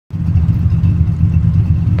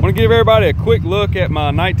I want to give everybody a quick look at my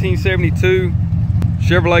 1972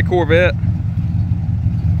 Chevrolet Corvette.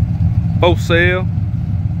 Both sell.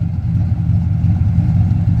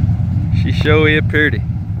 She sure is pretty.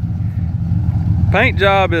 Paint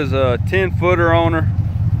job is a 10-footer on her.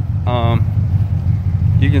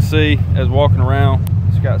 You can see as walking around,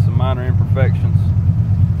 it's got some minor imperfections.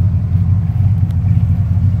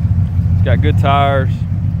 It's got good tires.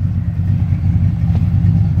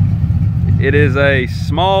 It is a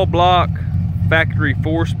small block factory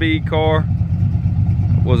 4-speed car.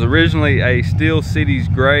 Was originally a Steel Cities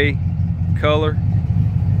gray color.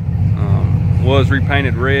 Was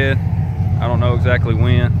repainted red. I don't know exactly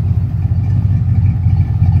when.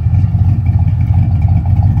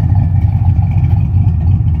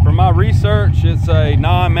 From my research, it's a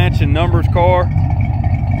non-matching numbers car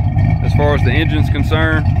as far as the engine's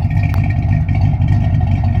concerned.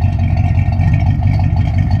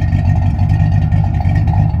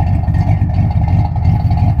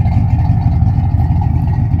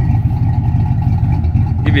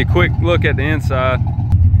 Give you a quick look at the inside.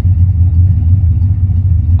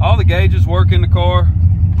 All the gauges work in the car.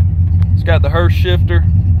 It's got the Hurst shifter.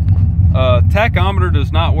 Tachometer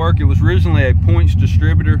does not work. It was originally a points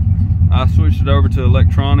distributor. I switched it over to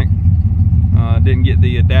electronic. Didn't get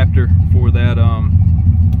the adapter for that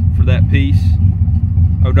piece.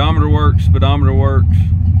 Odometer works, speedometer works.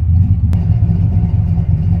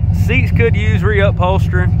 Seats could use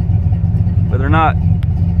reupholstering, but they're not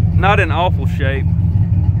in awful shape.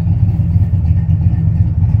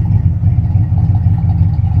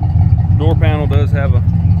 Door panel does have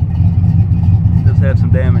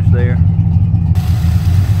some damage there.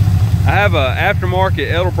 I have a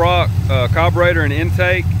aftermarket Edelbrock carburetor and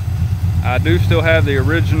intake. I do still have the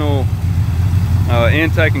original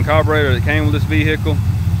intake and carburetor that came with this vehicle.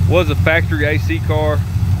 Was a factory AC car.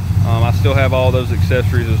 I still have all those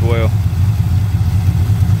accessories as well.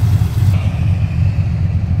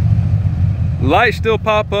 Lights still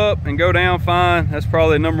pop up and go down fine. That's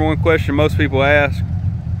probably the #1 question most people ask.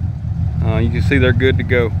 You can see they're good to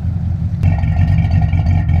go.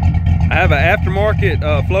 I have an aftermarket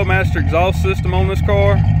Flowmaster exhaust system on this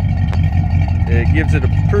car. It gives it a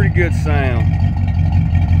pretty good sound.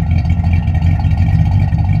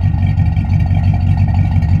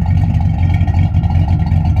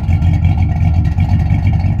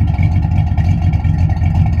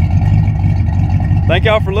 Thank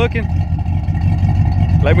y'all for looking.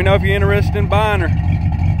 Let me know if you're interested in buying her.